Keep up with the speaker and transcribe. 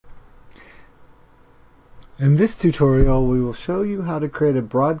In this tutorial, we will show you how to create a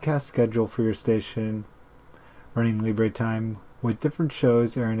broadcast schedule for your station running LibreTime with different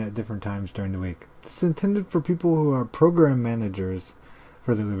shows airing at different times during the week. This is intended for people who are program managers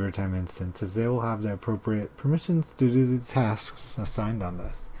for the LibreTime instance, as they will have the appropriate permissions to do the tasks assigned on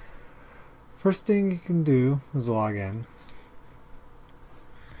this. First thing you can do is log in.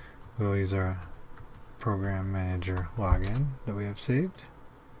 We'll use our program manager login that we have saved.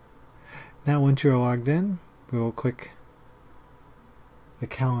 Now once you're logged in, we will click the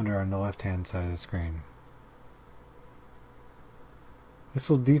calendar on the left hand side of the screen. This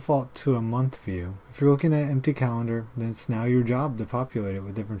will default to a month view. If you're looking at an empty calendar, then it's now your job to populate it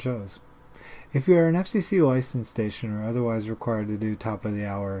with different shows. If you are an FCC licensed station or otherwise required to do top of the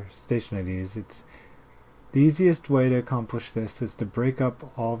hour station IDs, the easiest way to accomplish this is to break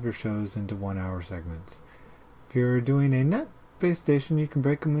up all of your shows into 1 hour segments. If you're doing a net-based station, you can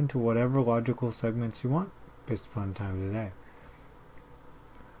break them into whatever logical segments you want based upon the time of the day.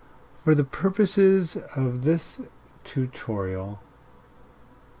 For the purposes of this tutorial,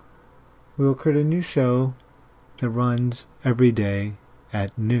 we will create a new show that runs every day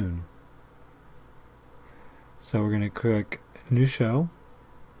at noon. So we're going to click New Show.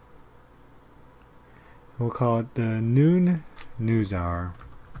 We'll call it the Noon News Hour.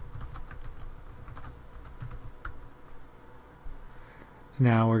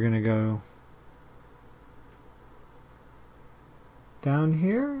 Now we're going to go down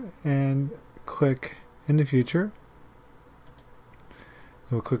here and click in the future.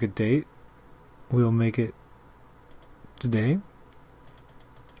 We'll click a date. We'll make it today,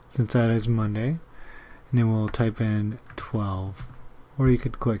 since that is Monday. And then we'll type in 12, or you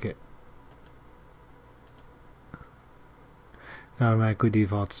could click it. It automatically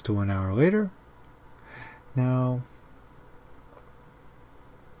defaults to 1 hour later. Now,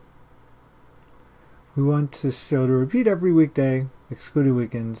 we want the show to repeat every weekday, excluding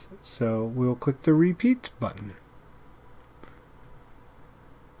weekends, so we'll click the repeat button.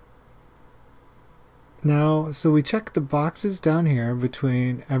 Now, so we check the boxes down here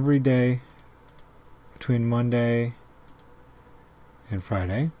between every day, between Monday and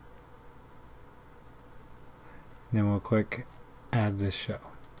Friday. And then we'll click Add this show.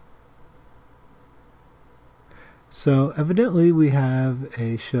 So evidently we have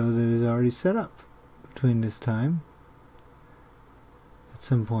a show that is already set up between this time at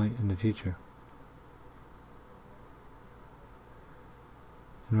some point in the future.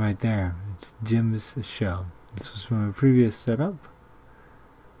 And right there, it's Jim's show. This was from a previous setup.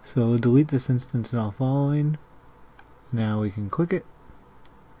 So we'll delete this instance and all following. Now we can click it.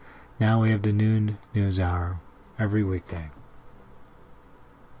 Now we have the noon news hour every weekday.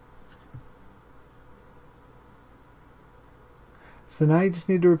 So now you just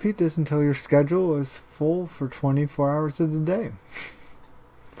need to repeat this until your schedule is full for 24 hours of the day.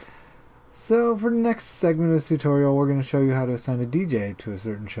 So for the next segment of this tutorial, we're going to show you how to assign a DJ to a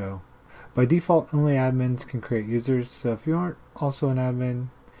certain show. By default, only admins can create users, so if you aren't also an admin,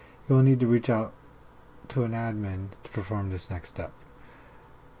 you'll need to reach out to an admin to perform this next step.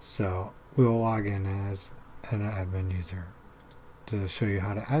 So we'll log in as an admin user to show you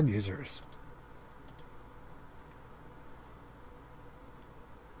how to add users.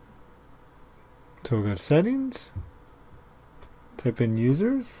 So we'll go to Settings, type in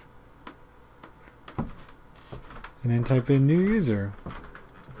Users, and then type in New User.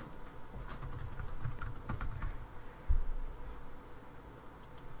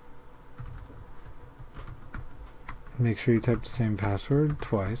 Make sure you type the same password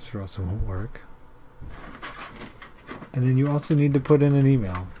twice or else it won't work. And then you also need to put in an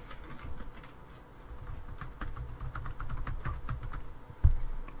email.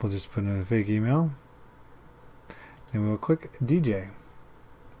 We'll just put in a fake email. Then we'll click DJ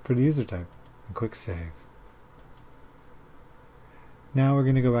for the user type and click Save. Now we're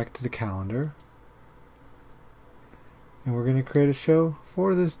going to go back to the calendar and we're going to create a show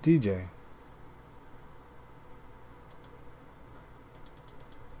for this DJ.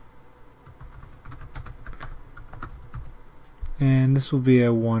 And this will be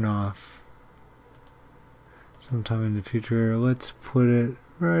a one-off sometime in the future. Let's put it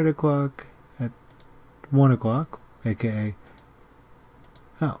right o'clock at 1 o'clock, aka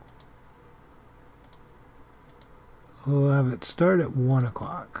we'll have it start at 1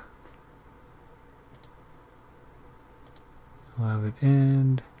 o'clock. We'll have it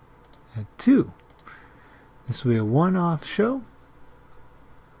end at 2. This will be a one-off show.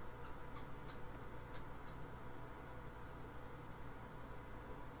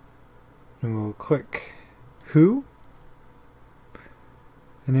 And we'll click Who,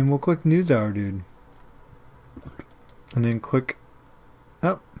 and then we'll click News Hour Dude. and then click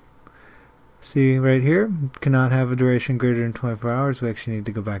up. See right here, cannot have a duration greater than 24 hours. We actually need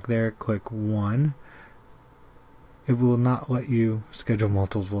to go back there, click 1. It will not let you schedule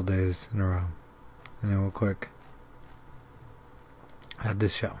multiple days in a row. And then we'll click add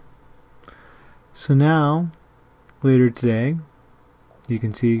this show. So now, later today, you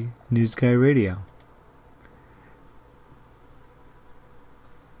can see News Guy Radio.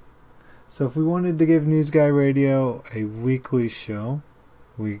 So if we wanted to give News Guy Radio a weekly show,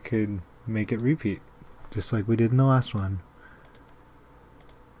 we could make it repeat, just like we did in the last one.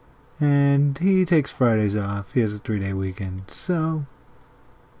 And he takes Fridays off. He has a 3-day weekend. So,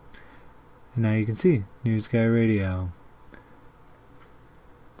 and now you can see News Guy Radio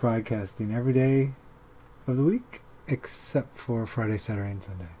broadcasting every day of the week except for Friday, Saturday, and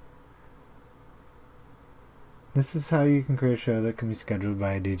Sunday. This is how you can create a show that can be scheduled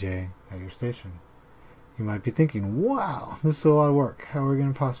by a DJ at your station. You might be thinking, wow, this is a lot of work. How are we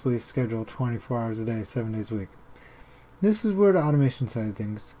going to possibly schedule 24 hours a day, 7 days a week? This is where the automation side of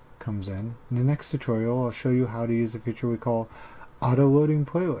things comes in. In the next tutorial, I'll show you how to use a feature we call auto-loading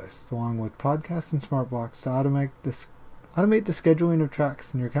playlists, along with podcasts and smart blocks to automate the scheduling of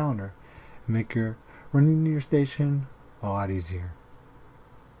tracks in your calendar and make your running your station a lot easier.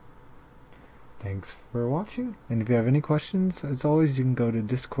 Thanks for watching, and if you have any questions, as always, you can go to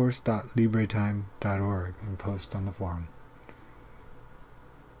discourse.libretime.org and post on the forum.